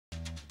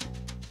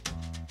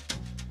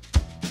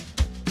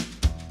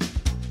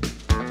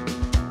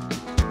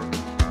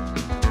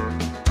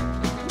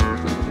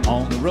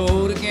On the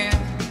road again.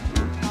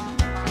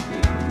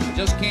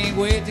 Just can't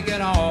wait to get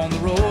on the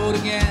road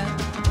again.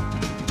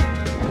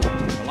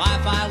 The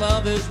life I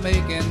love is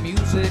making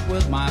music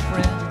with my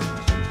friends,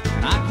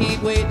 and I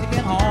can't wait to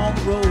get on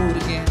the road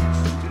again.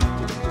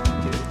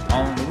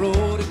 On the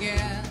road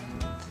again.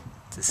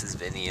 This is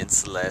Vinny and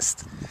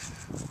Celeste.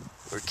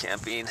 We're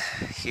camping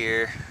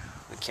here.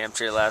 We camped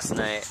here last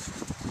night.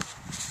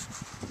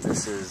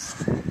 This is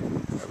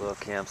our little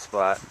camp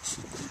spot.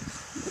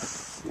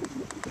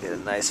 We had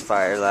a nice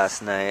fire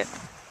last night.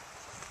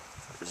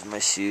 There's my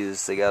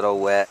shoes, they got all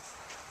wet.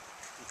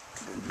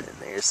 And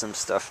there's some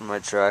stuff in my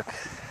truck.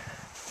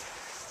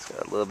 It's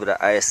got a little bit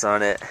of ice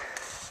on it.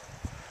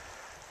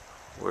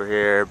 We're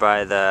here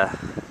by the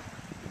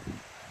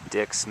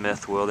Dick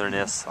Smith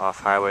Wilderness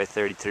off Highway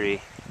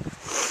 33.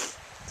 It's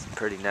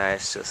pretty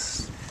nice,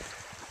 just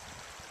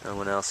no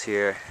one else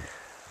here.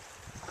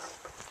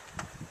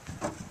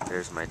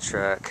 There's my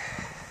truck.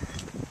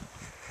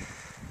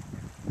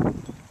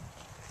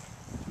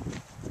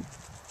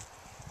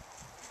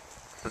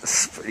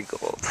 This is pretty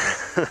cold.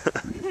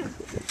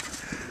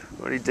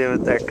 What are you doing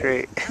with that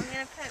crate? I'm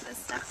gonna put the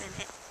stuff in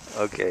it.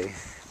 Okay.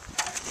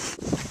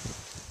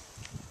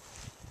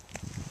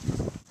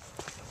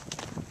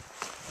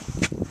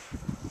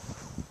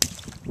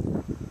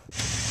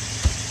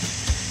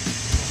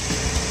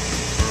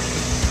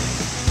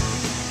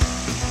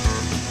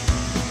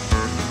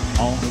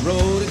 On the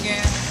road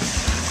again.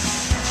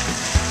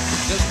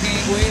 Just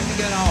can't wait to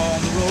get on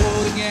the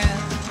road again.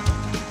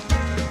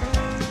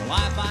 The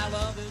life I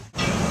love is.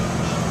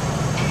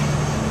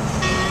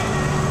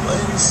 When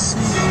you see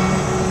me,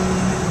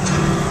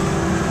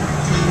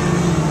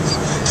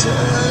 please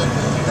turn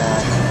me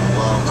back and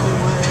walk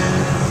away.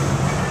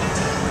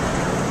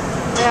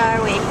 Where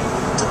are we?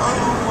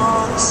 Don't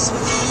want to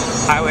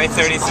see Highway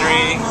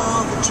 33.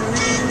 all the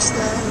dreams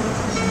that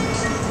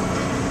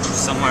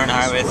Somewhere in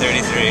Highway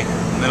 33,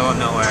 middle of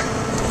nowhere.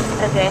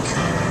 Okay.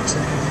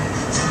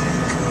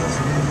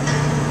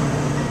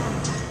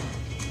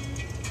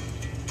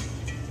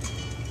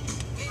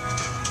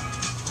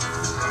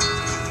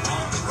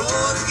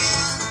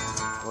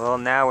 Well,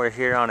 now we're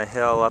here on a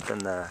hill up in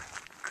the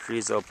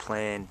Carrizo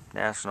Plain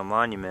National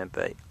Monument,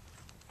 but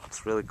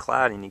it's really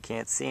cloudy and you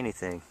can't see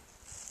anything.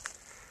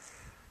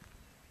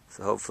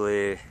 So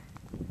hopefully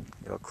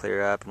it'll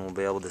clear up and we'll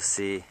be able to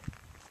see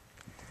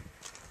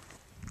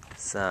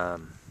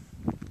some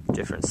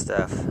different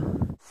stuff.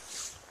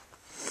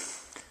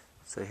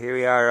 So here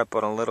we are up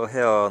on a little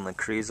hill on the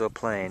Carrizo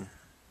Plain.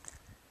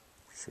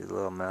 See the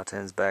little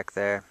mountains back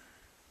there?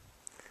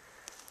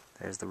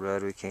 There's the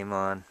road we came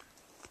on.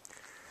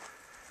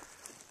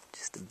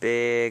 Just a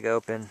big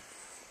open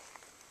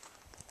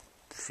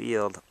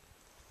field.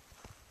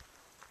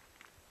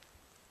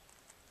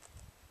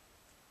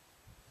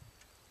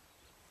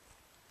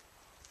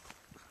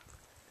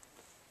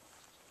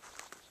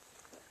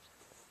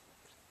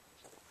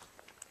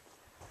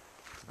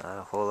 Not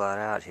a whole lot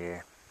out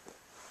here.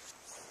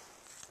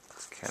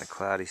 It's kind of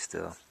cloudy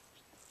still.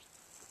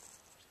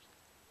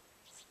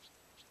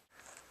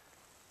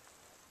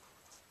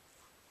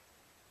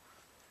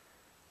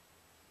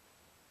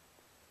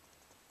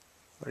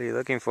 What are you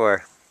looking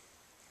for?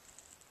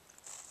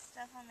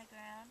 Stuff on the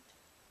ground.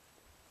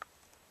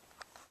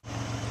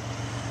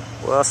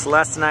 Well,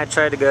 Celeste and I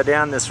tried to go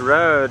down this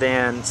road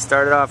and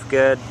started off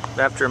good.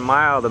 After a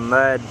mile, the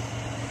mud,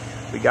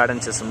 we got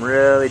into some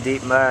really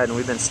deep mud and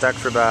we've been stuck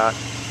for about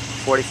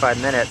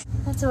 45 minutes.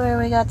 That's where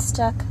we got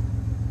stuck.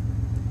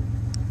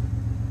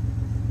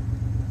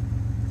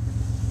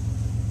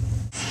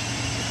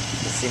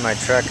 You see my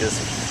truck is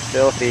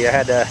filthy. I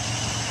had to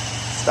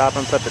stop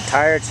and put the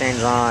tire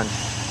chains on.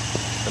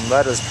 The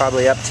mud was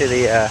probably up to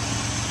the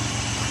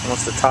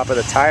almost the top of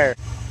the tire.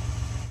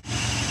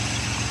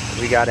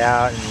 We got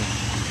out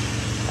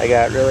and I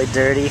got really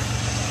dirty.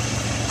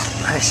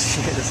 My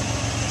shoes.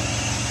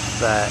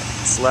 But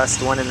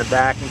Celeste went in the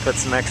back and put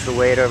some extra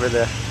weight over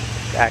the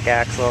back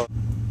axle.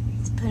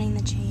 It's putting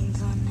the chains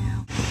on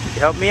now.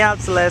 Help me out,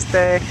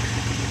 Celeste.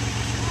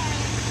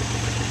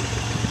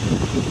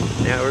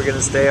 Now we're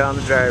gonna stay on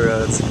the dry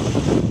roads.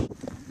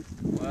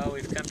 Well,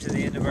 we've come to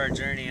the end of our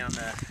journey on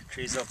the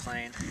Carrizo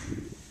Plain.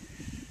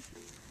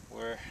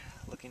 We're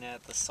looking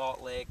at the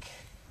Salt Lake.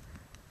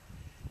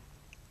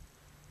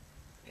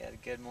 We had a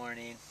good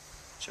morning.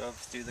 Drove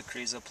through the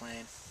Carrizo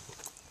Plain.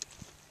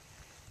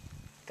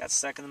 Got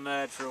stuck in the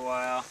mud for a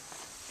while,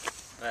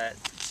 but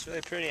it's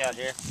really pretty out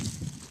here.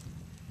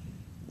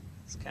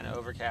 It's kind of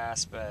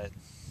overcast, but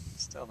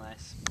still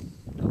nice.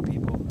 No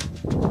people.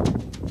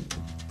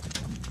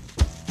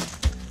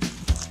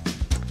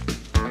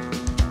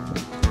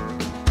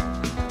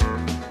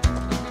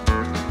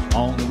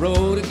 On the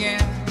road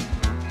again.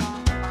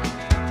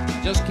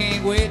 Just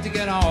can't wait to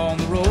get on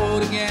the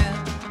road again.